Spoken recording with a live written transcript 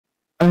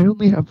I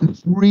only have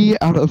 3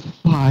 out of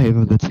 5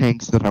 of the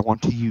tanks that I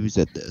want to use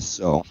at this,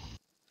 so.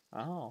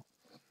 Oh.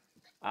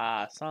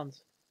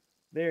 Sounds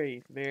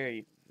very,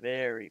 very,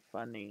 very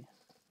funny.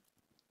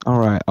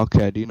 Alright,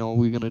 okay, do you know what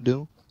we're gonna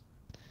do?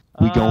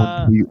 We go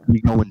Uh, and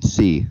we go and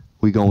see.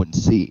 We go and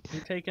see. you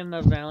taking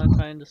the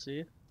Valentine to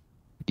see?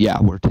 Yeah,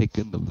 we're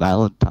taking the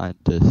Valentine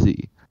to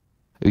see.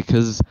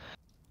 Because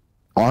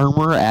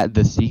armor at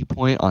the sea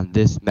point on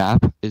this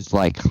map is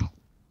like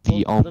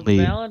the Well, the only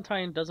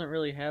Valentine doesn't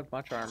really have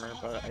much armor,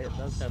 but it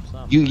does have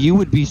some. you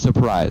would be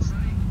surprised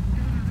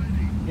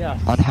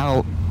Yes. on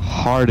how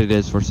hard it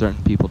is for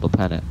certain people to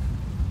pen it.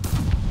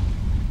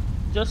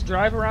 Just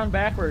drive around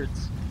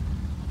backwards.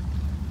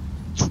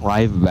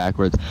 Drive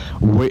backwards.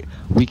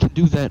 We can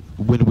do that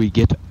when we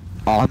get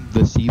on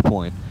the sea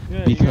point.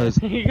 Yeah,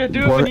 Because you gotta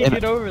do it when you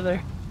get over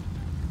there.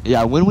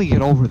 Yeah, when we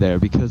get over there,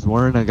 because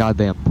we're in a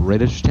goddamn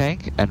British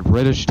tank, and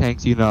British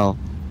tanks, you know,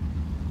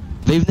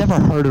 they've never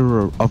heard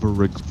of a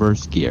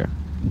reverse gear.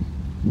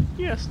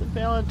 Yes, the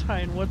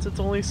Valentine. What's its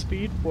only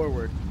speed?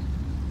 Forward.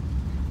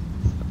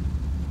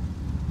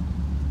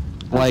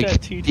 Like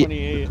that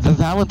T28. the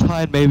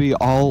Valentine may be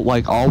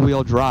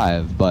all-wheel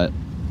drive, but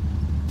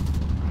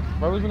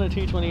Why wasn't a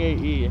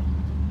T28E?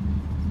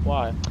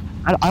 Why?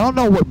 I don't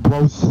know what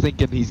bro's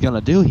thinking he's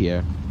gonna do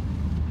here.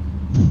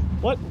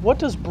 What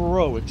does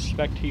Bro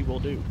expect he will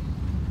do?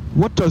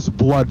 What does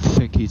Blood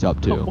think he's up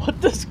to?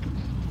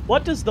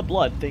 What does the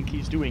Blood think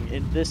he's doing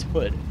in this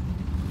hood?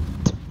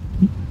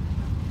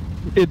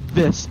 In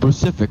this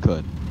specific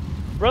hood.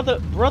 Brother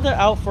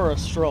out for a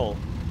stroll.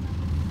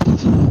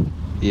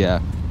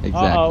 Yeah, exactly.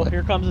 Uh-oh,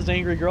 here comes his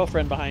angry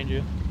girlfriend behind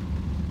you.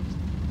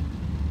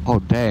 Oh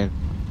dang.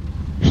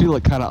 She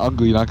looked kinda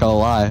ugly, not gonna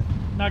lie.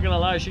 Not gonna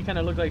lie, she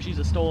kinda looked like she's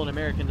a stolen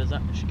American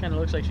design. She kinda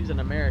looks like she's an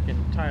American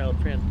tile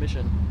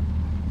transmission.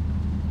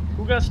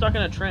 Who got stuck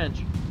in a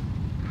trench?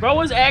 Bro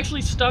was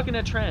actually stuck in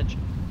a trench.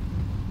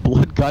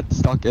 Blood got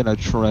stuck in a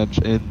trench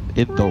in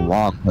the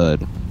wrong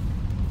hood.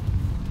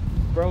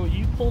 Bro,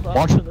 you pulled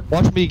up to the...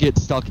 Watch me get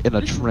stuck in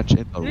a trench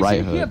in the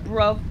right hood. Yeah,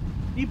 bruv.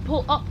 You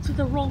pull up to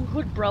the wrong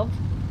hood, bruv.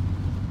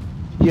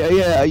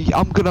 Yeah,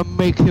 I'm gonna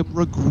make him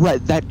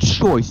regret that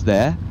choice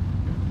there.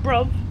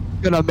 Bruv.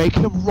 Gonna make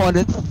him run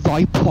in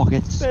thy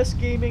pockets. Best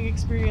gaming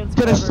experience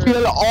Gonna ever.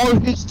 steal all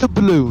his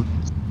doubloons.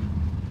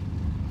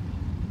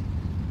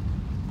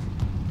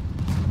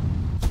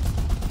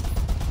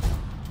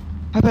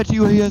 I bet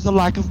you he has a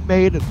lack of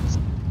maidens.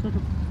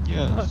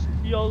 Yes.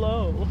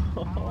 YOLO.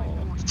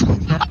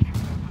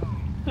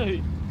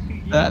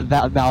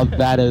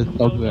 that is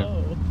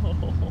something.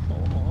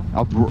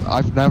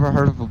 I've never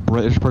heard of a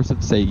British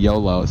person say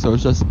YOLO, so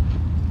it's just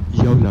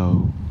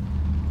YOLO.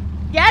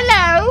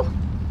 Yellow.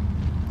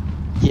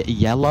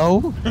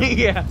 Yellow?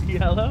 Yeah,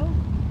 yellow.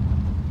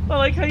 I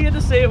like how you had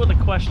to say it with a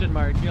question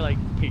mark. You're like,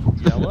 hey,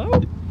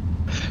 yellow?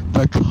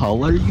 The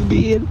color, you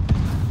mean?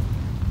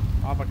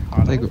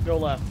 Avocado. Go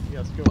left.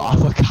 Yes, go left.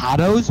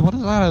 Avocados? What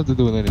does that have to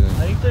do with anything?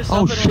 I think there's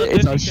Oh something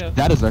shit! with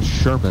That is a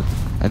Sherman,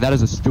 and that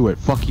is a Stuart.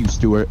 Fuck you,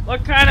 Stuart.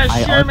 What kind of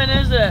Sherman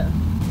is it?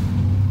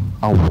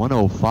 A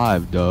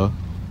 105, duh.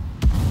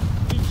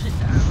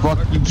 Fuck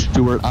you,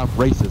 Stuart. I'm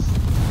racist.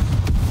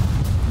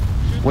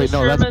 Shoot Wait,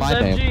 no, that's my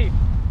MG. name.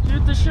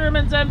 Shoot the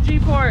Sherman's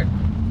MG port.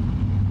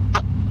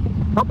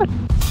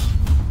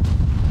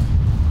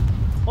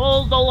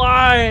 Hold the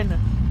line.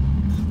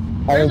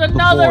 There's Hold the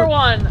another board.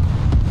 one.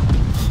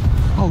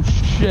 Oh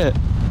shit!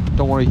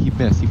 Don't worry, he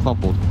missed. He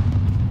fumbled.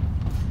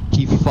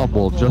 He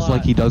fumbled just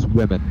like he does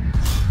women.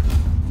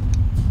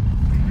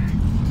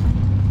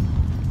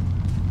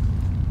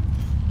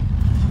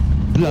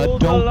 Blood,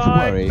 Hold don't the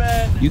line, worry.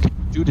 man. You can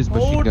shoot his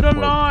machine Hold gun the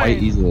port quite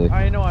line. easily.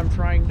 I know. I'm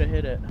trying to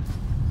hit it.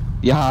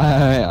 Yeah,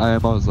 I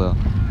am also.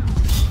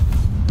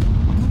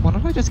 Why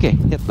don't I just get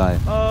hit by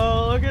it?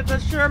 Oh, look at the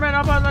Sherman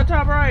up on the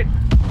top right.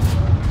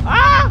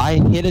 Ah! I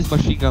hit his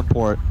machine gun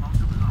port.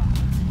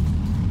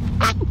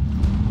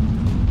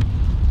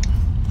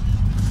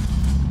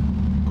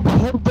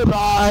 Hold the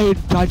line,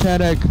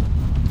 Titanic.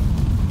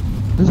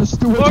 There's a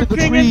Stuart More in the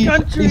king and tree.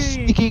 country. He's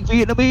speaking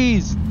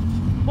Vietnamese.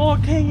 More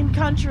king and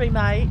country,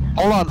 mate.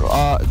 Hold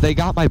on, they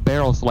got my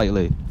barrel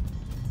slightly.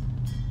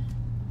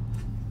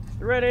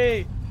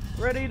 Ready.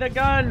 Ready to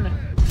gun.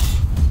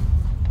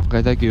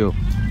 Okay, thank you.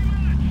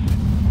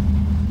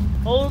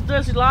 Hold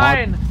this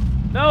line.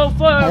 No,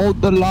 foot.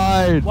 Hold the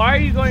line. Why are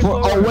you going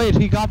forward? Oh wait,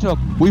 he got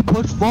him. We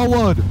push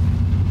forward.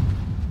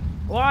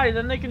 Why?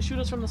 Then they can shoot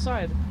us from the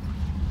side.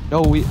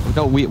 No, we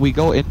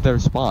go in their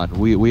spawn.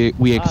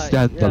 We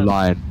extend the yes.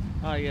 line.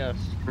 Ah, yes.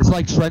 It's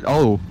like Trent.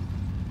 Oh,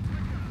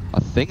 a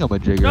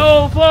thingamajigger.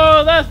 No,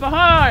 foot left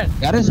behind.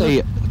 That is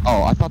a.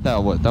 Oh, I thought that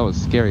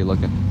was scary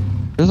looking.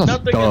 There's a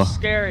Nothing stuh. is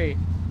scary.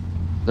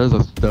 There's a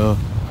stuh.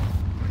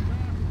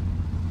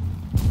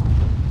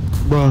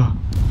 Bruh.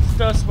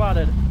 Stuh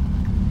spotted.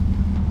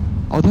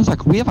 Oh, there's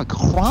like we have a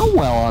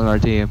Cromwell on our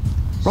team.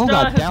 Bro Stuh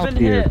got has down been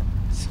here. hit.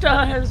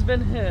 Stuh has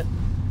been hit.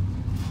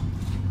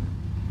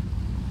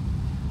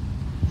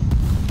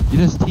 You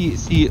just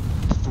see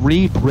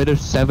 3 British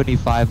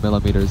 75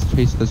 millimeters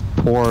chase this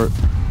poor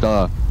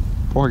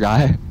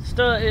guy.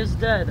 Sta is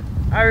dead.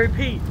 I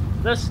repeat,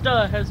 the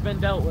Sta has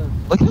been dealt with.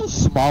 Look how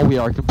small we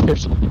are compared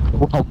to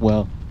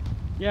Cromwell.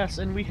 Yes,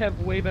 and we have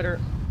way better.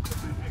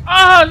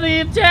 Ah, the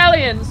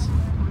Italians!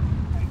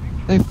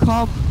 They've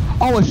come.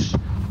 Oh,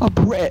 a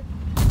Brit.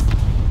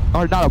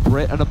 Or not a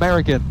Brit, an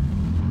American.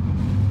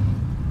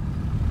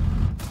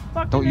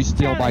 Fucking Don't you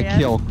steal my Italian.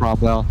 kill,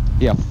 Cromwell.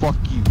 Yeah, fuck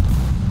you.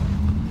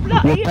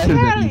 Bloody We're better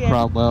Italian. than you,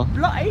 Cromwell.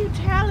 Bloody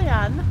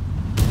Italian.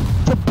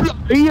 The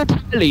bloody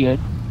Italian.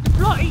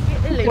 Bloody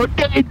Italy. What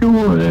they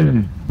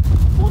doing?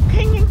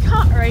 Fucking in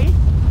country.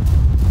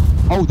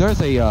 Oh,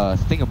 there's a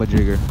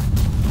thingamajigger.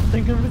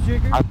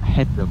 Thingamajigger? I'm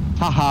hitting him.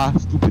 Haha,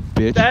 stupid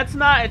bitch. That's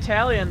not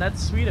Italian,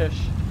 that's Swedish.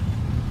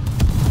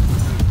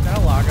 Is that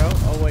a Lago?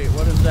 Oh wait,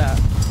 what is that?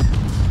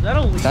 Is that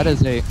a lead? That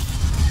is a...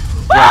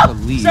 Ah! Yeah,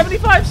 it's a lead.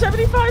 75,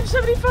 75,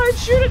 75!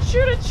 Shoot it,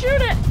 shoot it,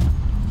 shoot it!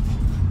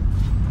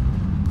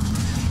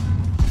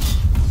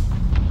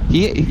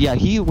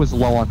 He was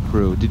low on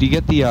crew. Did you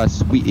get the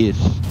Swedish?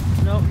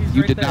 No, he's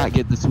You right did there. not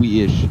get the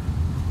Swedish.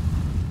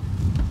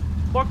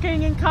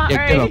 Fucking in country.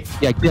 Yeah, get him.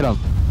 Yeah, get him.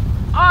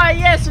 Ah,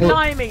 yes, Oh.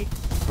 limey.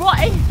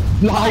 Bloody.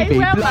 Blimey,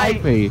 well,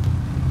 mate. blimey.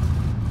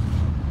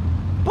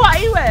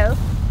 Bloody well.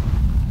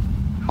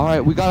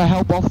 Alright, we gotta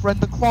help our friend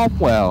the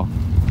Cromwell.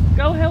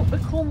 Go help the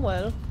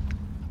Cromwell.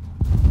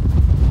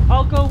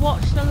 I'll go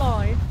watch the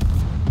live.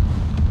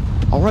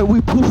 Alright,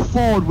 we push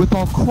forward with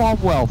our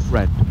Cromwell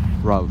friend,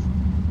 bro.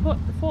 Put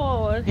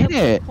forward. In Help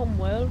it. the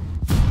Cromwell.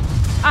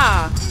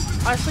 Ah,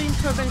 I seem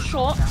to have been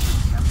shot.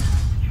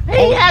 He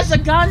Oh. has a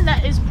gun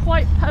that is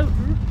quite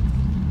potent.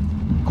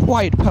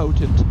 Quite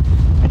potent.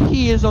 And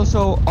he is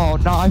also... Oh,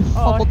 no, I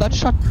fumbled that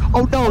shot.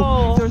 Oh, no,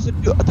 Oh. there's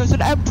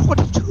an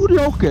M22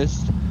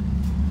 Locust.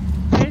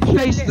 I Where's the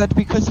placed that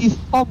because he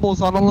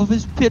fumbles on all of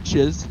his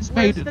pitches, his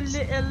Where's maidens. the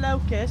little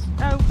locust?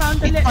 Oh, found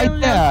the He's little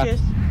right there.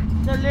 locust.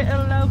 The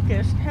little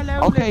locust. Hello,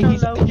 Okay,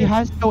 little locust. he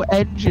has no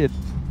engine.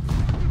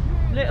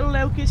 Little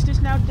locust is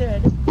now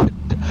dead.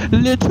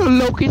 Little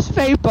Locust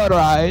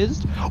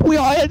vaporized. We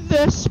are in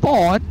their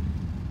spawn.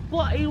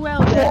 Bloody well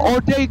What then.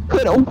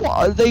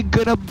 are they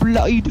gonna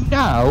bloody do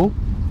now?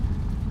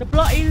 The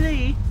bloody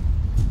Lee.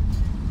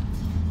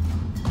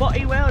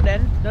 Bloody well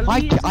then. The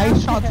Lee is I now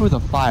shot dead. through the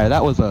fire.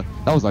 That was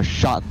a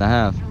shot and a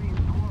half.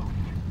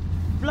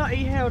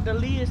 Bloody hell, the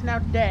Lee is now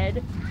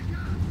dead.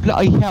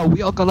 Bloody hell,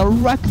 we are gonna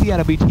wreck the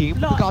enemy team. The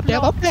Block,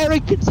 goddamn block.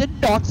 Americans and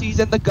Nazis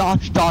and the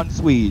gosh darn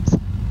Swedes.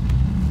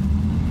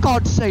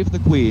 God save the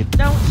Queen.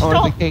 Don't Or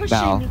stop the king pushing.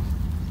 now.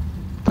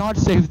 God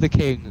save the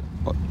king.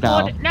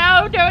 Now. God,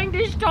 no, during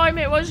this time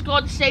it was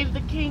God Save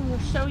the King,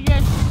 so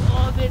yes, you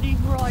are very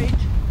right.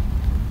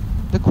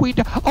 The Queen.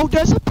 Oh,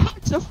 there's a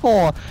Panzer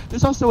IV.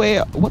 There's also a.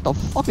 What the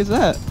fuck is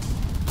that?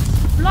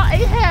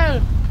 Bloody hell!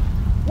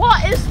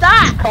 What is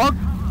that? Oh.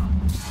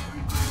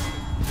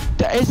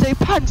 There is a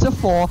Panzer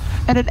IV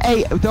and an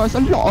A. There's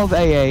a lot of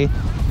AA.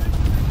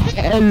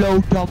 Hello,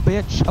 dumb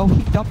bitch. Oh,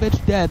 dumb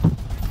bitch dead.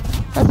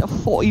 That's a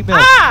 40 mil.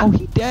 Ah! Oh,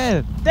 he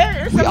dead.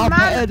 There is We a are man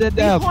better than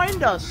them.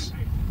 behind us.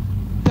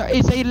 There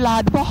is a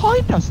lad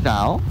behind us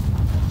now.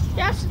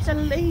 Yes, it's a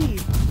lead.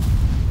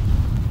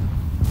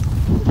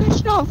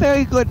 That's not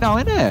very good now,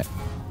 innit?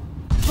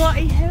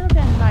 Bloody hell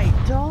then, mate,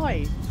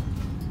 die.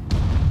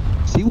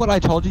 See what I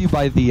told you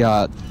by the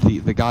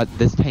god.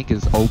 This tank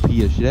is OP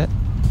as shit.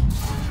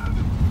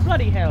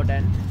 Bloody hell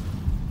then.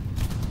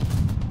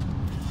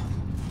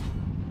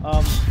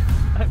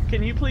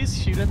 Can you please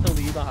shoot at the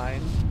Lee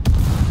behind?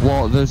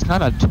 Well, there's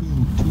kind of two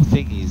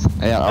thingies.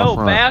 No, up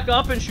front. back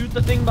up and shoot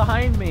the thing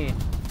behind me.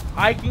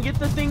 I can get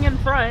the thing in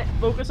front,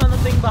 focus on the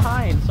thing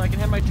behind, so I can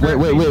have my turret.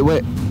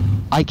 Wait.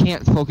 I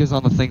can't focus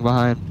on the thing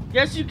behind.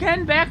 Yes, you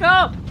can, back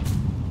up!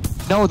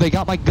 No, they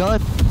got my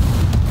gun.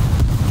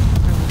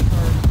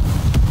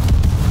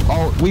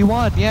 Oh, we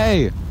won!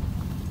 Yay!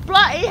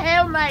 Bloody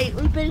hell, mate,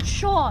 we've been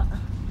shot.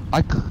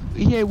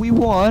 Yeah, we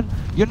won.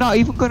 You're not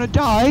even gonna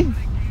die.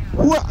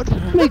 What?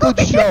 Jolly good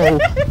show.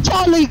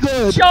 Jolly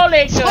good.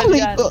 Jolly good, Jolly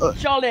gun. good.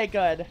 Jolly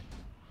good.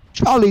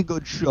 Jolly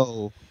good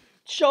show.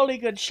 Jolly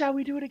good. Shall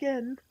we do it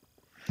again?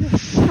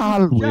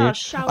 Shall we? Yeah,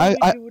 shall we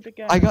do it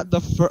again? I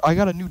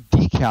got a new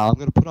decal. I'm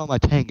gonna put on my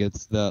tank.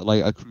 It's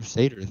like a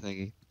Crusader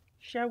thingy.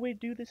 Shall we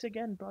do this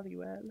again, bloody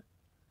well?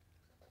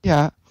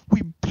 Yeah,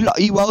 we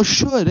bloody well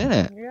should,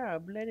 innit? Yeah,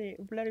 bloody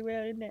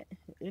well, isn't it?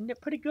 Isn't it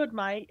pretty good,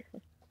 mate?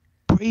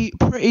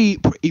 Pretty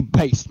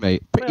based,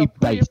 mate. Pretty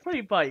based.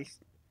 Pretty based.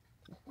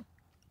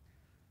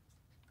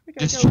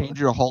 Just change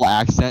your whole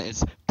accent.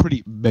 It's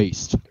pretty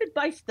based. Pretty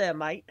based there,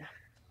 mate.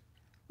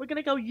 We're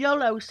gonna go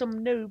YOLO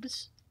some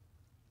noobs.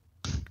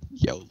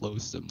 YOLO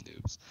some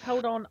noobs.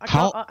 Hold on, I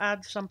How- gotta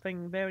add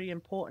something very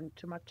important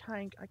to my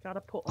tank. I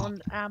gotta put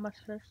on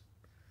amethyst,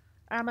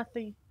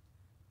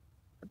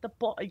 the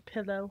body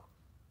pillow.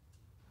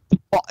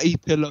 Body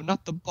pillow,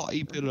 not the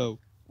body pillow.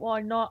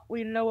 Why not?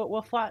 We know what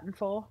we're fighting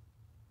for.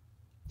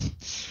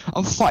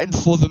 I'm fighting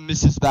for the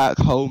missus back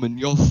home, and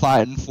you're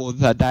fighting for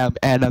the damn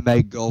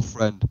anime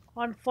girlfriend.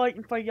 I'm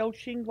fighting for Yo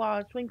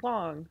Xinghua Swing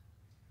Wang.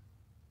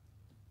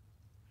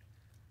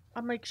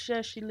 I make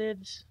sure she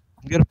lives.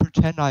 I'm gonna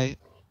pretend I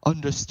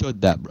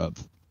understood that,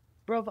 bruv.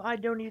 Bruv, I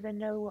don't even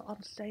know what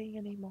I'm saying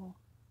anymore.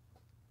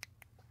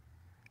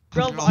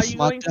 Put Bruv, it are off you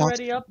my going to desk.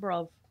 ready up,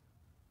 bruv?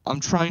 I'm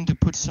trying to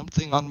put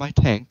something on my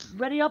tank.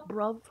 Ready up,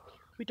 bruv.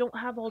 We don't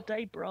have all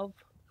day, bruv.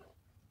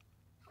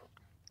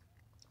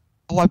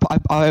 Oh,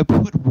 I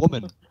put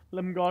woman.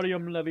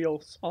 Lemgarium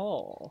Leviosa.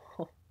 Oh.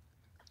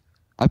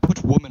 I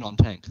put woman on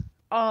tank.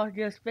 Ah,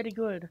 yes, very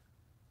good.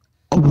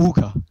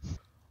 Awooga.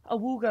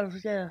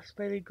 Awooga, yes,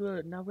 very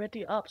good. Now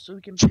ready up so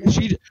we can She, play.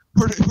 she,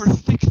 her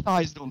thick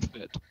thighs don't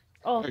fit.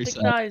 Oh, Very thick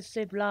sad. thighs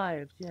save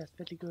lives. Yes,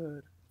 very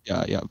good.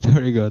 Yeah,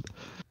 very good.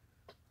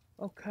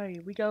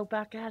 Okay, we go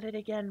back at it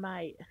again,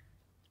 mate.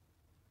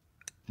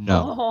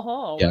 No.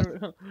 Oh, Yes.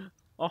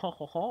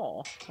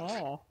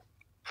 oh.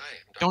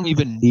 Don't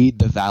even need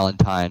the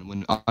Valentine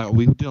when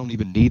we don't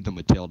even need the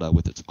Matilda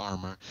with its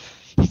armor.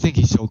 You think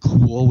he's so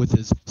cool with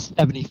his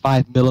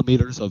 75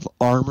 millimeters of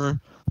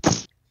armor?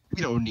 Pfft,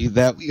 we don't need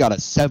that. We got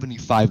a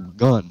 75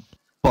 gun.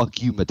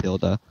 Fuck you,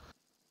 Matilda.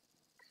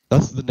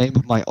 That's the name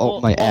of my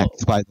my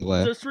ex, by the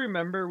way. Just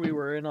remember we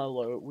were in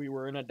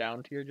a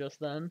down tier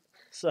just then.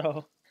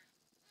 So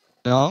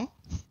No?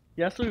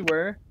 yes, we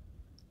were.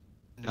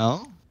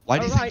 No? Why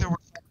do you think there were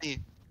so many?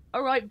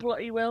 All right,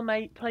 bloody well,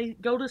 mate.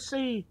 Go to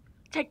sea.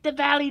 Take the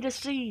valley to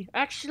sea.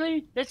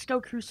 Actually, let's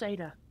go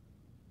Crusader.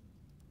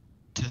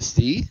 To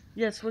see?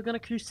 Yes, we're gonna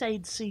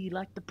crusade sea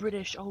like the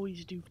British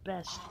always do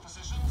best.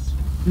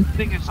 This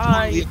thing is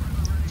totally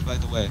amphibious, by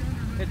the way.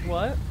 It's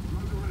what?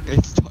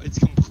 It's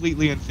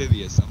completely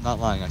amphibious. I'm not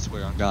lying. I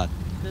swear on God.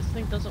 This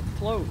thing doesn't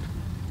float.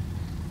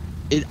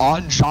 It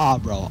on jaw,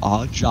 bro.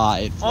 On jaw.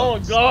 It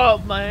floats. Oh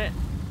God, man.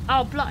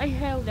 Oh bloody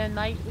hell, then,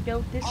 mate. We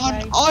go this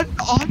way. On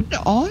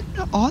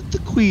the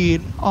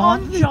queen.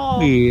 On the jaw.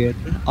 queen.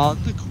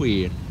 On the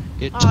queen.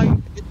 It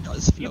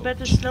does float. You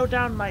better slow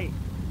down, mate.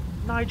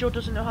 Nigel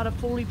doesn't know how to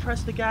fully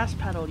press the gas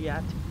pedal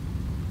yet.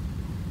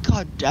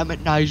 God damn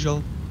it,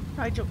 Nigel.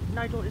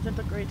 Nigel isn't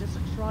the greatest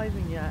at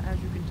driving yet, as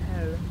you can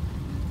tell.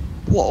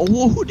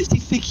 Who does he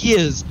think he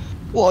is?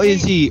 What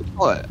is he?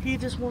 What? He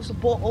just wants a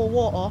bottle of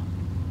water.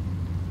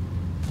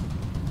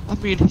 I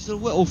mean, he's a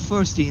little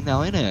thirsty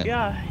now, isn't it?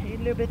 Yeah, he's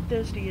a little bit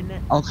thirsty in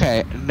it.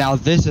 Okay, now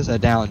this is a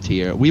down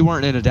tier. We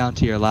weren't in a down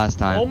tier last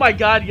time. Oh my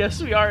God,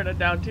 yes we are in a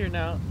down tier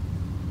now.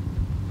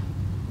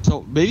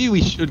 So maybe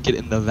we should get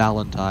in the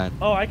Valentine.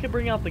 Oh, I could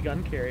bring out the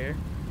gun carrier.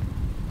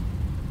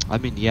 I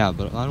mean, yeah,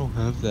 but I don't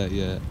have that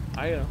yet.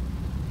 I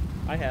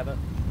have it.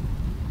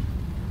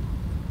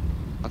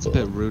 That's a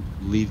bit rude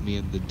to leave me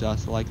in the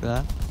dust like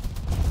that.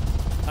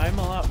 I'm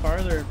a lot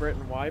farther in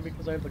Britain. Why?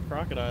 Because I have the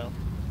crocodile.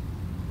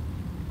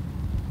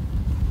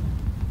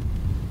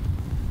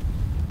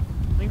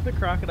 I think the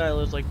crocodile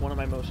is like one of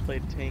my most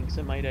played tanks.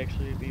 It might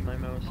actually be my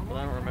most, but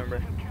I don't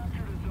remember.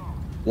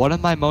 One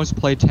of my most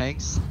played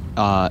tanks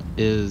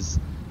is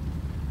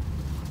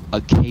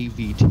a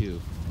KV2.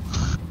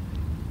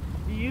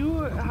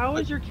 How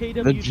is your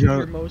KW2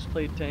 your most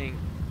played tank?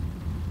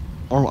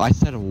 Oh, I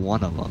said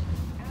one of them.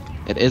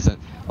 It isn't.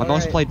 My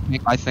most played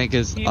tank, I think,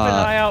 is keep an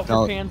eye out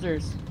for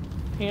Panzers.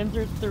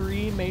 Panzer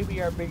 3 may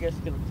be our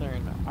biggest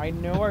concern. I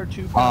know our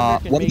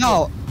 2-pounder can make it.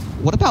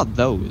 What about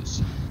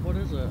those? What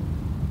is it?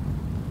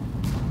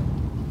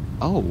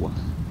 Oh.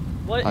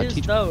 What is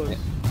those?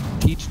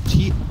 Teach.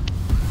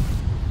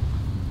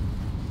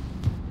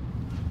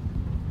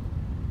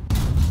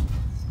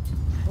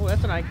 Oh,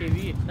 that's an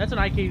IKV. That's an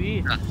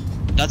IKV.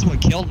 That's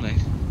what killed me.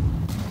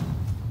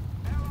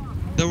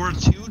 There were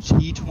 2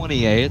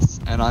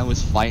 T-28s, and I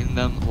was fighting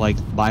them like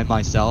by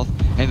myself,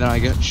 and then I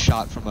got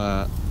shot from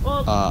a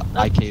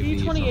IKV.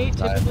 T-28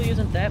 typically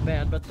isn't that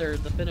bad, but they're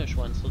the Finnish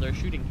ones, so they're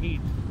shooting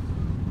heat.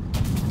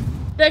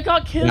 They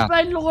got killed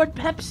by Lord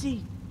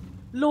Pepsi.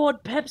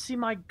 Lord Pepsi,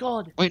 my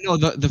God. Wait, no,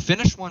 the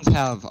Finnish ones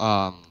have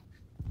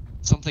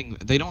something.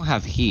 They don't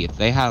have heat.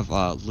 They have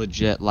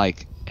legit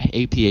like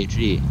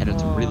APAG, and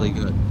it's really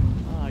good.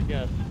 Oh, I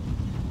guess.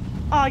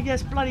 Ah,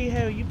 yes, bloody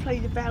hell, you play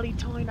the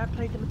Valentine, I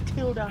play the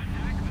Matilda.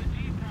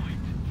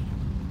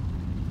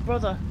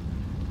 Brother,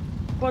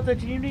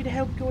 do you need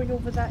help going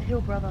over that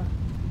hill, brother?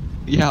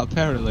 Yeah,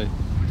 apparently.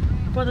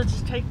 Brother,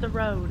 just take the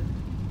road.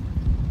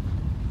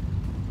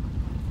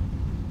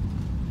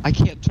 I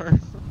can't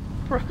turn.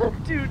 Bro,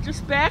 dude,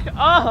 just back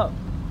up!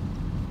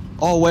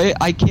 Oh, wait,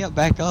 I can't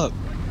back up.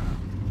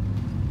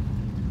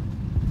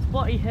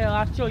 Bloody hell,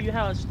 I'll show you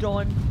how it's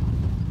done.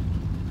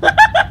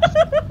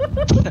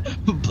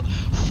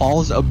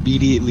 Falls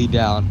immediately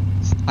down.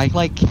 I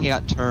like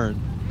can't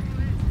turn.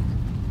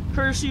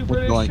 Curse you,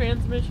 British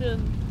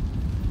transmission.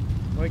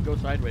 Oh, wait, go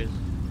sideways.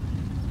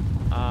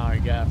 Ah, I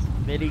guess.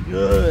 Very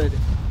good.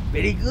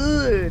 Very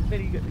good.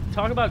 Very good.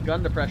 Talk about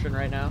gun depression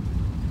right now.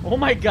 Oh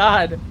my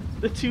God.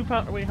 The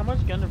 2-pounder. Wait, how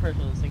much gun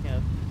depression does this thing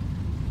have?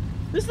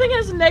 This thing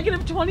has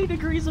negative 20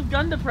 degrees of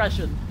gun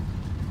depression.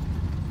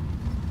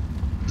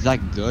 Is that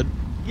good?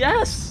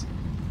 Yes.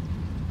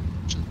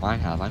 Mine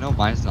have. I know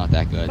mine's not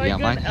that good.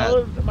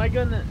 My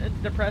gun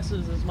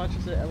depresses as much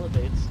as it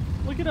elevates.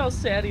 Look at how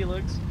sad he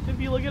looks. If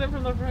you look at it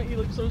from the front, he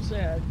looks so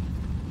sad.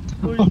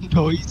 Oh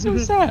no, he's so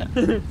sad.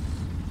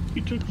 He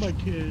took my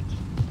kids.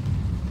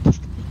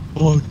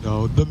 Oh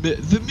no, the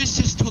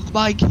missus took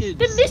my kids.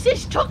 The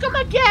missus took him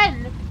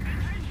again!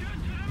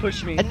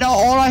 Push me. And now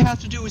all I have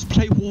to do is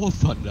play War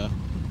Thunder.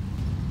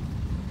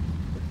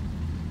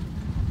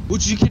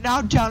 Which you can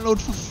now download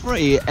for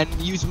free and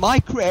use my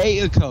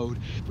creator code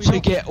to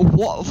get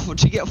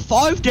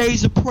 5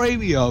 days of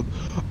premium,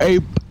 a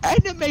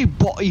anime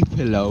body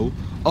pillow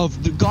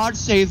of the God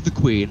Save the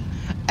Queen,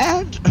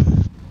 and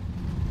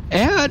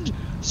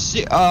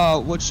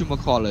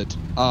whatchamacallit,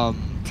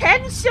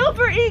 10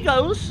 silver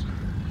eagles.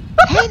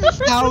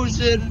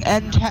 10,000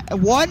 and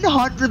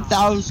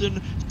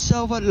 100,000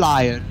 silver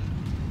lion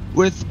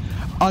with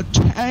a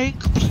tank,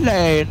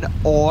 plane,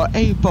 or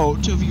a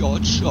boat of your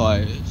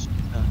choice.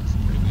 That's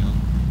premium.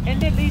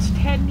 And at least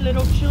 10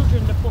 little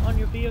children to put on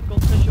your vehicle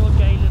because you're a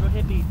gay little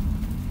hippie.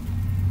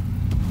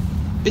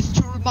 It's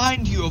to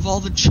remind you of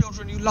all the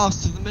children you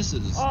lost to the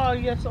missus. Oh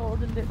yes, all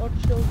the little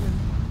children.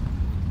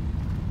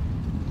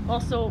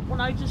 Also,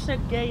 when I just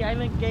said gay, I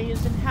meant gay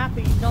as in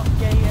happy, not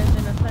gay as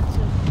in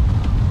offensive.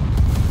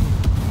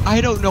 I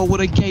don't know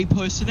what a gay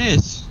person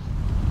is.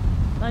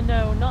 I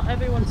know, not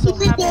everyone's so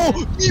happy.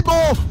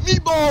 Meatball!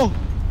 Meatball!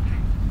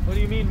 What do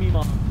you mean,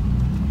 Meemaw?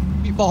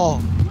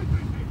 Meatball.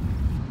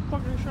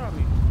 Fucking shot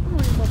me.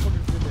 What do you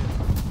motherfuckers did there?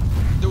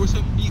 There was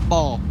a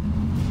meatball.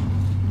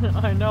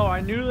 I know, I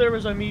knew there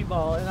was a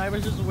meatball, and I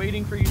was just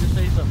waiting for you to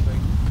say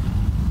something.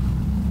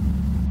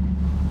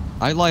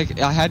 I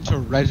had to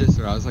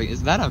register. I was like,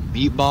 is that a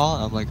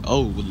meatball? I'm like,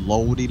 oh,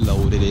 loady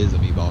load, it is a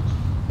meatball.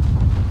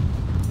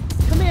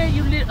 Come here,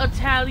 you little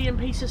Italian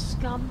piece of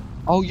scum.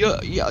 Oh, yeah.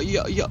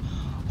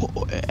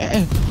 What?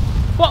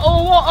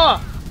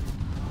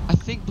 I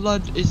think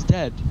Blood is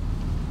dead.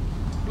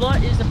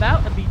 Blood is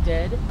about to be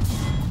dead.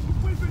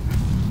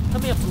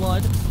 Come here,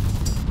 Blood.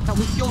 That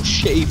was your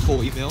shitty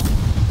 40 mil.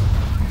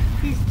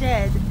 He's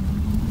dead.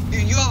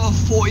 You have a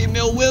 40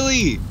 mil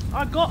Willy.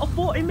 I got a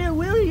 40 mil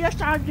Willy,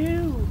 yes I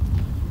do.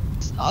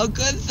 It's not a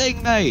good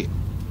thing, mate.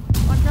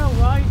 I know,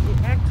 right?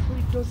 It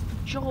actually does the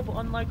job,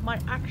 unlike my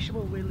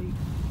actual Willy.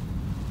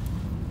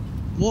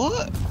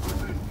 What?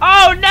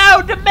 Oh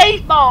no, the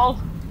meatball!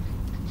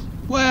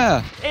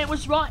 Where? It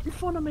was right in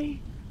front of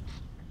me.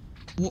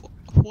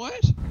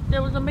 What?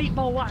 There was a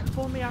meatball right in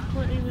front of me, I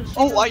couldn't even see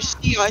Oh, him. I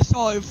see. I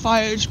saw him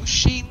fire his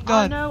machine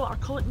gun. I know, I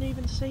couldn't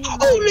even see him.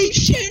 Holy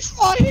shit, it's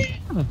right here!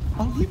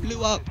 Oh, he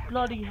blew up.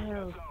 Bloody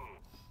hell.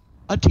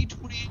 A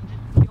T-28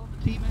 killed a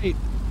teammate.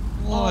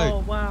 Why? Oh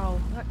wow,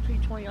 that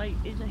T-28,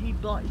 isn't he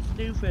bloody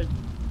stupid?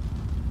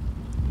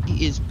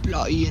 He is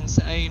bloody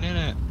insane,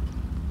 innit?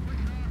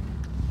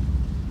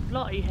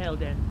 Bloody hell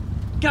then.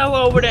 Go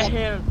over the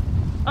hill.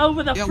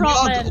 Over the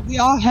front, man. We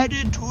are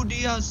headed to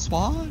the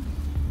spawn.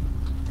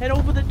 Head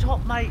over the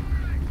top, mate.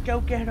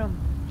 Go get him.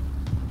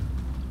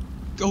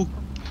 Go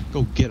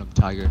get him,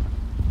 Tiger.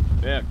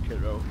 Yeah,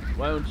 kiddo.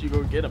 Why don't you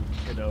go get him,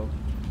 kiddo?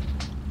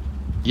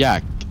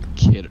 Yeah,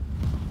 kid.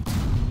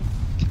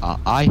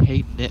 I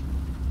hate Nick.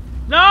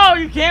 No,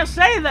 you can't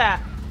say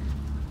that.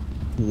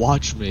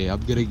 Watch me.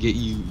 I'm gonna get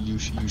you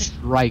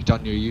striked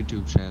on your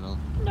YouTube channel.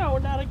 No,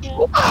 not again.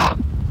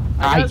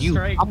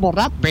 I'm on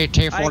that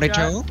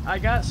BT-42. I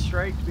got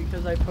striked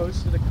because I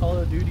posted a Call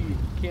of Duty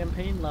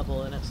campaign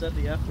level and it said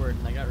the F word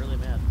and I got really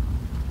mad.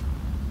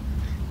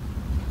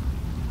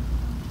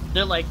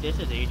 They're like, this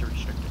is age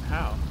restricted.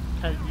 How?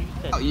 Because you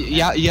said. Oh,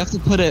 yeah, you have to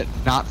put it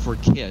not for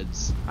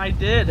kids. I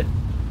did.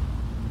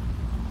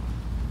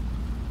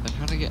 I'm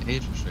trying to get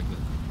age restricted.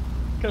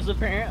 Because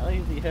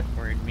apparently the F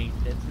word means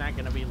it's not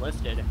going to be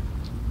listed.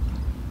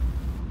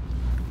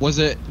 Was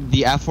it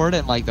the F word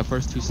in like the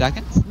first 2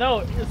 seconds? No,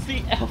 it's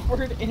the F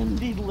word in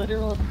the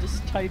literal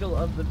just title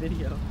of the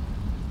video.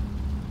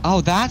 Oh,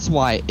 that's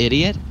why,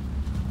 idiot.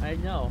 I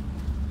know.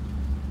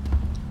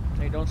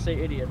 Hey, don't say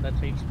idiot, that's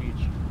hate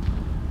speech.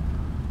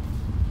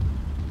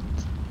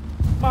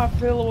 My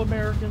fellow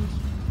Americans.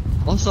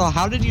 Also,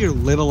 how did your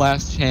little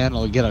ass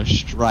channel get a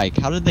strike?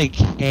 How did they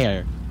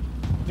care?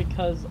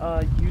 Because,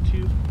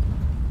 YouTube.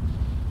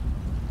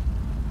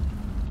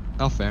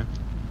 Oh, fair.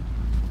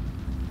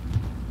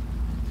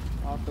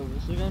 Also,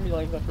 this is gonna be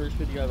like the first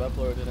video I've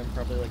uploaded in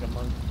probably like a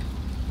month.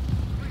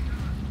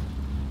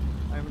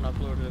 I haven't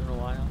uploaded in a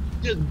while.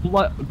 Just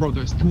blood, bro.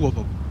 There's 2 of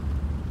them.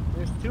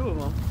 There's 2 of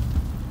them.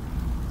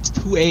 It's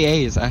 2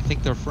 AAs. I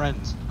think they're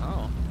friends.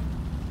 Oh.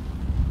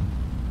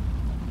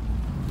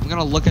 I'm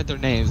gonna look at their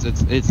names.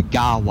 It's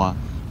Gawa.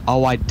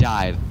 Oh, I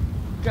died.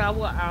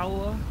 Gawa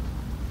Awa.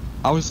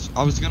 I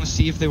was gonna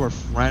see if they were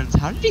friends.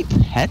 How did he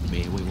pet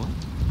me? Wait, what?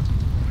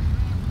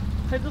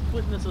 I just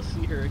witnessed a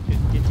sea hurricane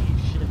get to eat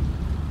shit.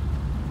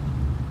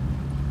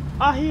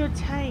 I hear a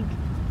tank.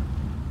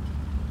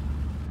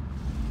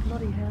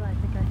 Bloody hell, I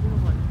think I hear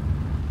one.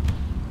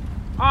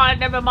 Oh,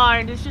 never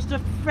mind. It's just a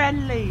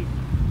friendly.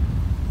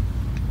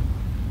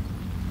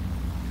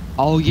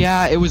 Oh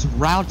yeah, it was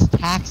Routes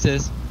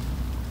Taxis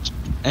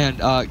and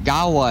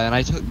Gawa, and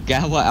I took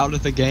Gawa out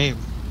of the game.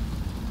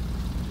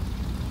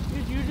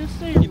 Did you just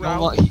say You know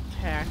Routes what?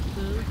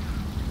 Taxes?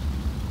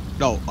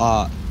 No,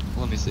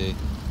 let me see.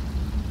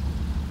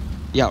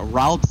 Yeah,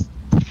 Routes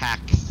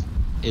Tax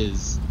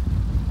is.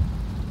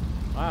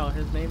 Wow,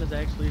 his name is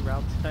actually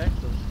Ralph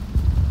Texas.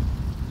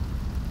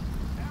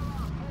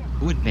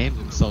 Who would name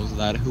themselves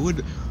that? Who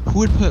would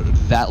put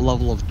that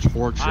level of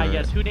torture? Ah,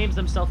 yes. Who names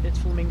himself It's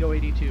Flamingo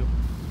 82?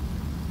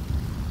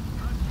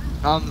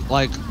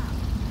 Like,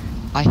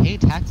 I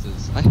hate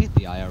taxes. I hate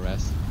the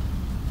IRS.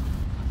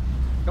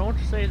 Don't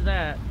say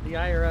that. The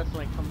IRS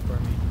might come for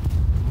me.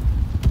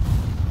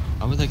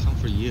 How would they come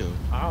for you?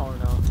 I don't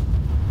know.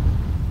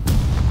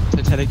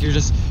 Titanic, you're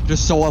just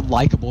so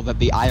unlikable that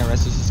the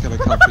IRS is just gonna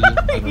come for you.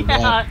 No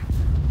matter Yeah.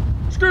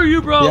 what. Screw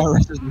you, bro. The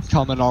IRS is just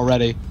coming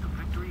already.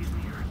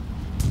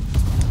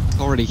 It's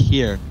already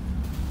here.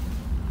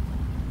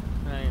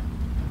 Right.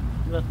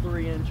 The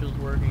 3 inches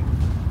working.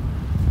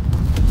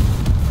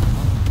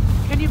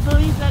 Can you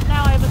believe that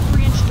now I have a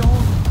 3-inch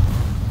dome?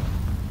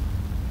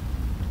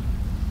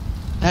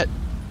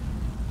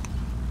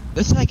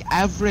 That's like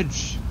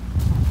average.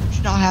 Did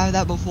you not have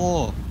that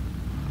before?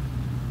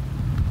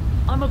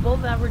 I'm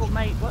above average,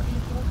 mate. What are you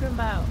talking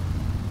about?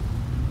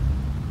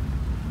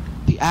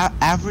 The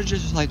average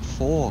is like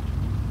 4.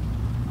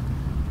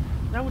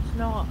 No, it's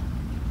not.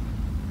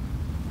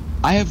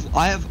 I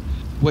have.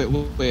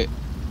 Wait.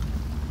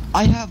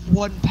 I have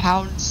 1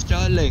 pound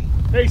sterling.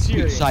 Hey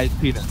Siri. Size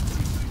peanut.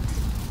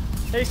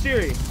 Hey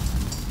Siri.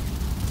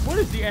 What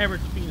is the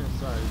average penis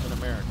size in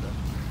America?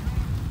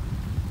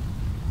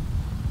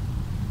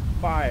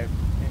 5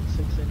 and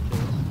 6 inches.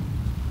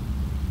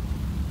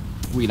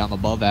 Sweet, I'm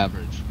above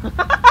average.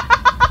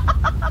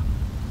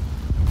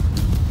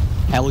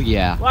 Hell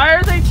yeah. Why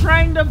are they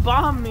trying to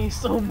bomb me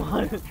so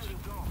much?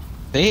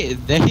 They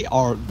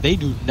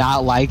do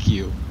not like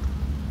you.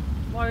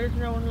 Why does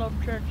no one love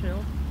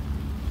Churchill?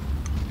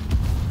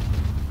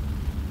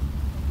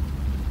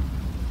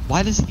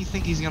 Why does he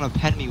think he's gonna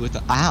pen me with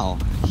the ow?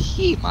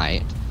 He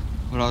might.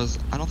 But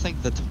I don't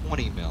think the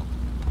 20 mil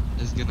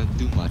is gonna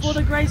do much. For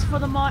the grace, for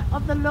the might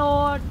of the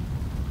Lord.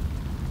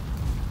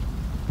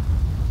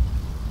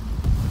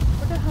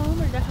 For the home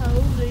of the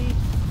holy.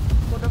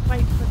 For the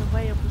fight for the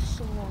way of the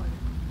sword.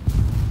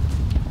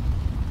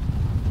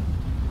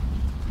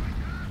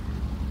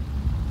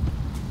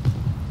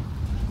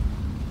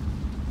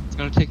 It's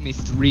gonna take me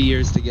 3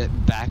 years to get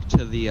back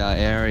to the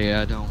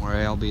area. Don't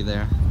worry, I'll be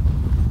there.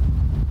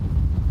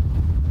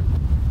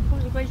 For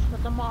the grace for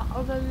the might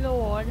of the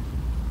Lord.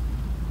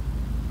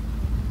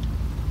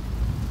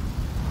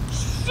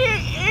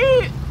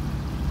 Shit!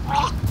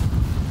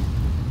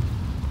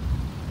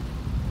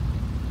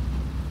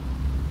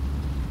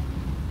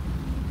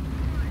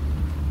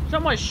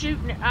 Someone's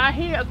shooting. I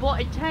hear a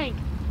bloody tank.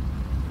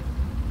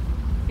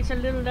 It's a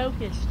little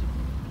locust.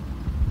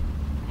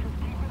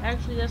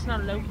 Actually, that's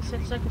not a locust.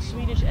 That's like a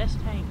Swedish S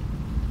tank.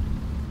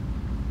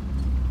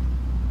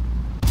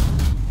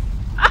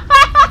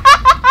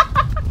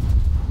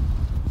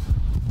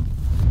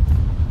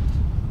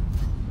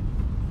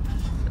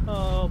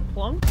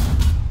 Plunk?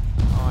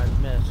 Oh, I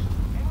missed.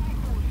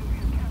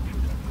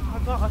 I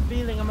got a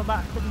feeling I'm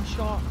about to be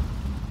shot.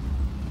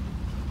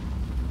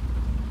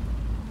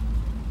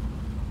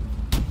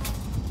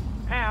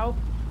 Ow.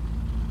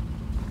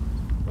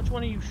 Which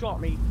one of you shot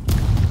me?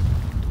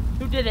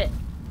 Who did it?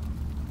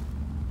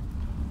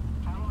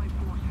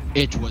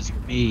 It was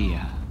me.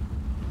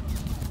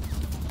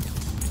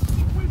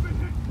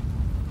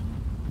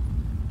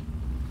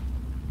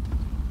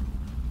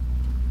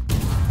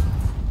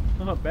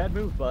 Oh, bad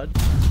move, bud.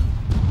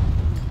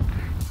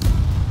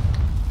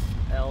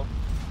 L.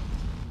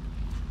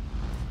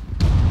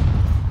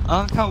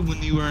 I like how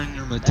when you were in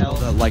your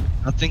Matilda, like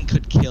nothing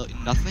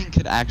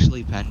could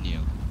actually pen you,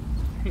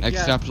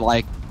 except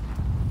like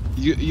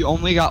you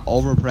only got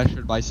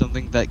overpressured by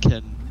something that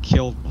can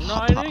kill. No,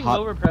 I didn't get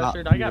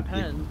overpressured. I got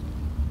penned.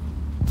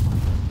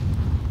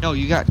 No,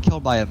 you got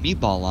killed by a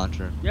meatball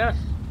launcher. Yes,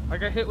 I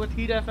got hit with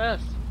Heat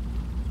FS.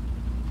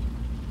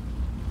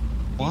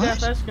 What?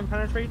 Heat FS can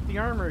penetrate the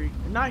armory.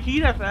 Not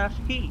Heat FS,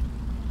 Heat.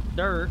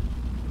 Dirt.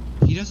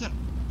 He doesn't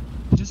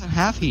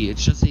have heat.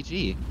 It's just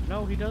HE.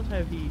 No, he does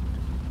have heat.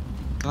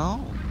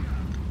 No.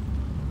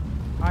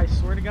 I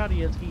swear to God,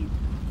 he has heat.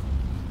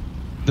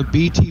 The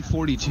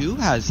BT-42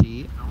 has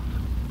heat.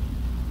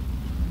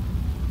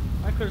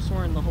 I could have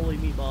sworn the holy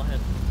meatball had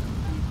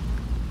heat.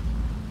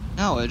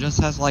 No, it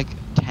just has like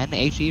 10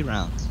 HE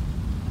rounds.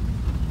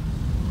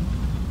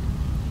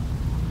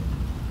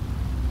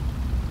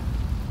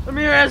 Come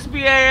here,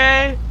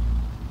 SBAA!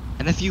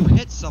 And if you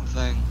hit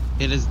something,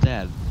 it is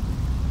dead.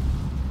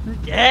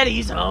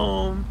 Daddy's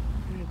home!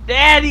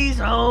 Daddy's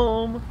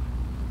home!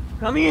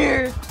 Come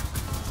here!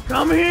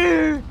 Come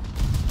here!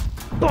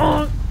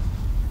 Bonk!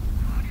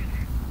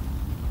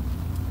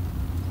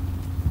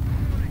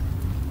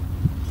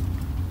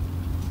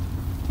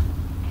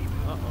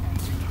 Uh-oh.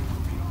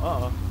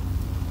 Uh-oh.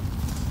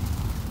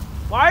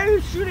 Why are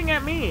you shooting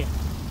at me?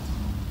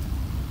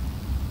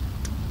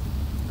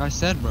 I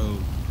said, bro,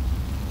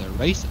 they're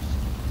racist.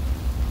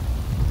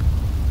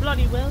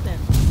 Bloody well then.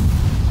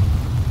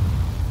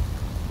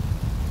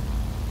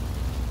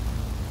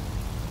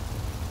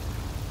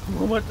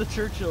 What's the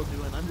Churchill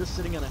doing? I'm just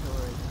sitting on a hill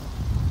right now.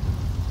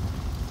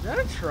 Is that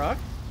a truck?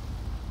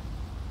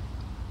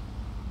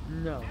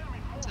 No.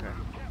 Okay.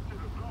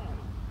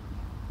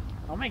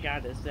 Oh my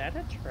god, is that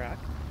a truck?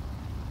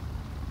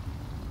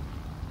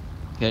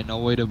 Okay, no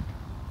way to.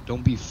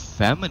 Don't be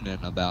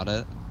feminine about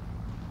it.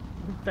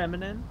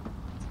 Feminine?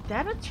 Is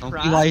that a truck?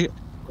 Don't be like.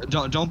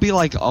 Don't be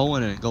like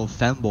Owen and go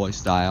femboy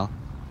style.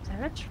 Is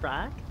that a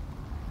truck?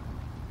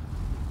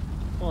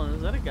 Hold on,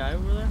 is that a guy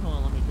over there? Hold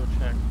on, let me go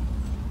check.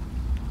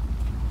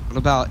 What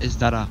about, is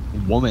that a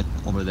woman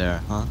over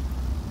there, huh?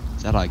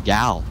 Is that a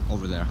gal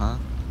over there, huh?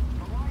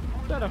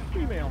 Is that a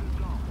female?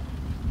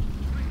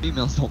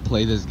 Females don't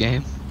play this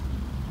game.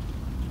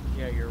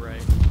 Yeah, you're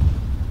right.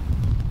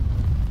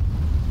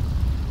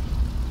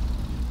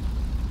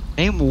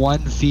 Name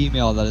one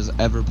female that has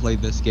ever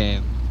played this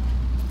game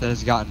that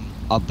has gotten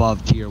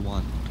above tier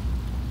 1.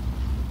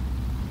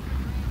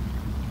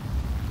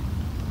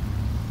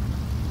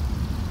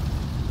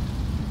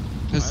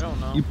 I don't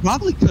know. You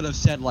probably could have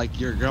said like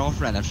your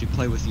girlfriend if she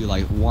played with you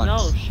like once.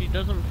 No, she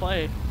doesn't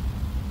play.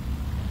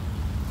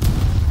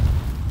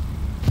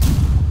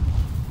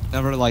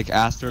 Never like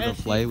asked her to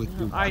play with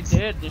you. I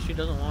did, and she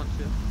doesn't want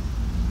to.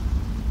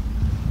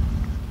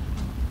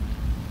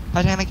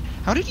 Titanic,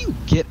 how did you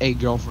get a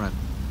girlfriend?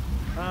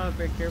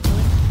 Very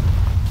carefully.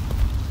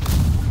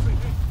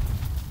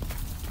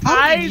 How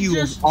I did you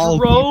just of all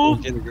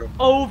drove people get a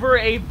girlfriend? over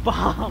a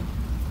bomb.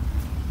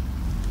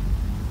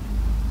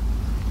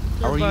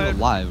 How are you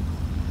alive?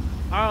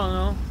 I don't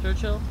know.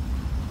 Churchill?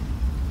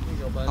 Here you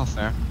go, bud. Oh,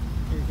 fair.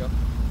 Here you go. Let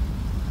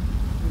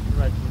me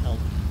provide some help.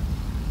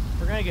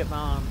 We're gonna get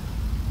bombed.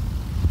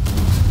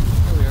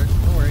 Here we are.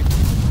 Don't worry.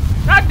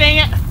 God dang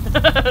it!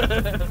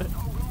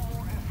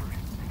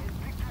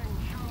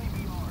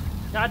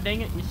 God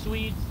dang it, you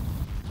Swedes.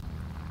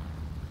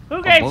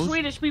 Who gave both?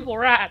 Swedish people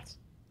rats?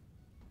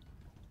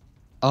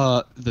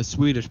 The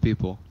Swedish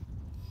people.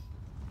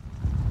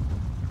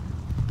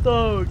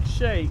 Thug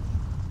shake.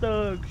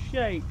 Thug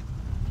shake.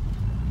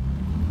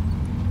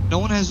 No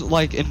one has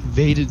like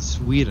invaded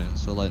Sweden,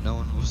 so like no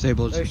one was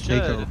able to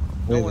take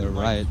away their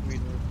rights.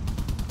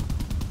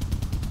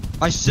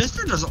 My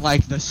sister doesn't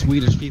like the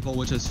Swedish people,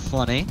 which is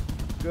funny.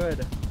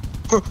 Good.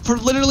 For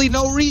literally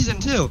no reason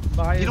too.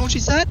 Biased, You know what she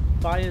said?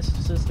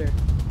 Biased sister.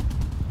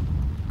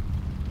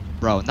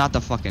 Bro, not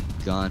the fucking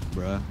gun,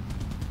 bro.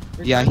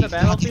 You're Yeah, in the he-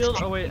 battlefield?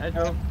 Oh wait,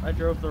 I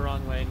drove the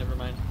wrong way. Never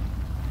mind.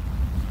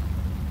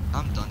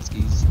 I'm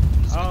Dunskies.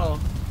 Oh.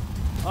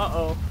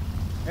 Uh-oh.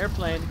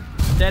 Airplane.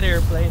 Dead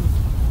airplane.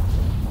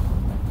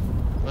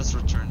 Let's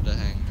return to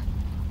hangar.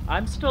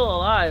 I'm still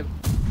alive.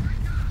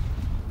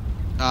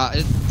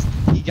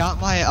 He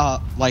got my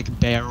like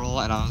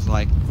barrel, and I was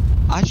like,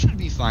 I should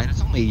be fine.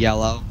 It's only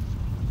yellow.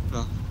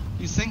 No,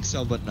 you think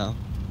so, but no.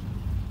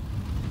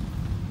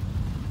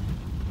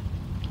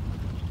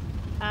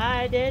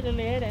 I didn't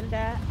let him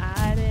die.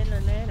 I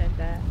didn't let him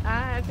die.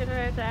 I didn't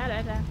let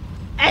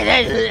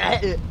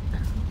him die.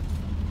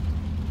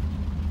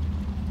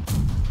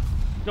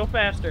 Go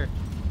faster.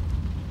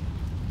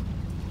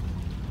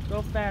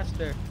 Go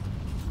faster.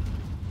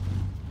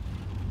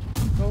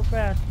 Go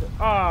faster.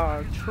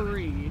 Ah,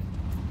 tree.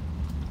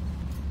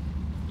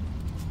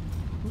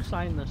 Who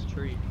signed this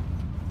tree?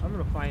 I'm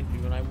gonna find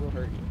you and I will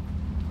hurt you.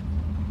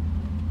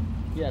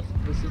 Yes,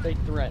 this is a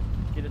threat.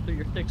 Get it through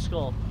your thick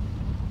skull.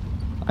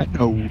 I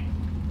know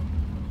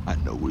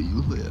where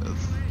you live.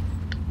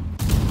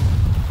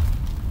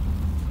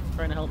 I'm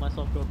trying to help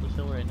myself go up this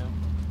hill right now.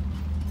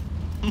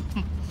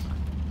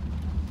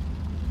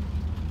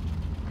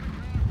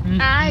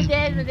 I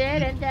didn't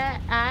die.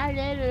 I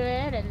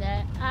didn't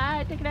die.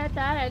 I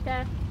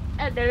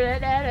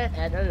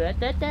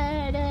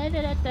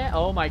didn't die.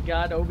 Oh my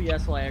god,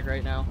 OBS lag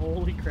right now.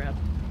 Holy crap.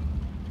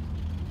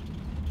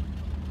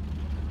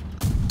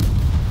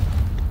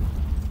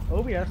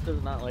 OBS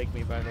does not like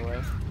me, by the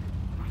way.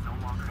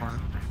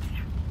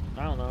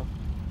 I don't know.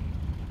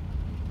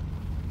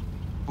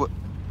 What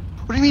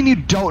do you mean you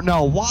don't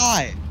know?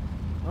 Why?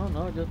 I don't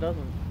know, it just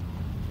doesn't.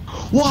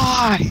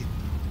 Why?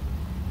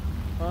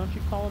 Why don't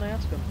you call and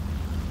ask him?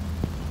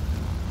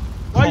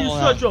 Why are you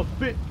such a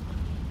bitch?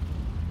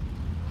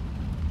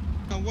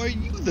 Why are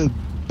you the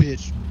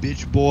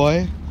bitch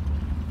boy?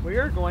 We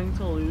are going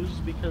to lose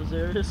because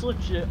there is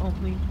legit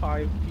only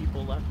 5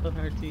 people left on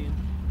our team.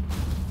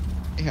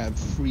 They have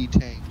 3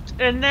 tanks.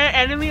 And their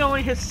enemy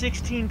only has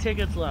 16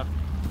 tickets left.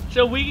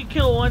 So we can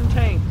kill 1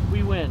 tank,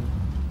 we win.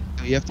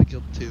 No, you have to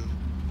kill 2.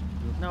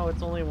 No,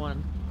 it's only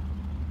 1.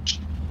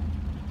 Shut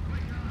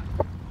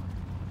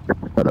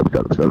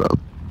up.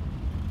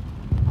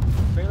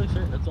 I'm fairly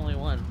certain it's only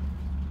 1.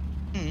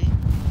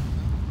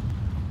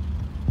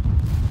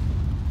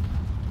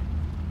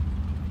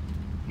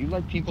 You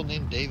like people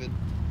named David?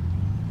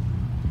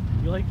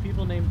 You like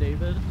people named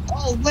David?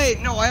 Oh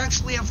wait, no, I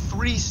actually have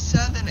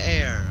 3-7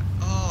 air.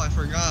 Oh, I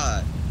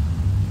forgot.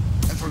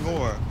 I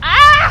forgot.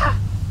 Ah!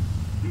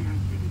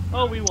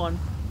 Oh, we won.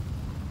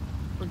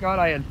 Forgot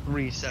I had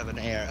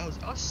 3-7 air.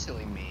 That was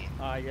silly me.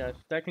 Yes.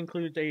 That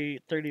concludes a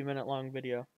 30-minute long video.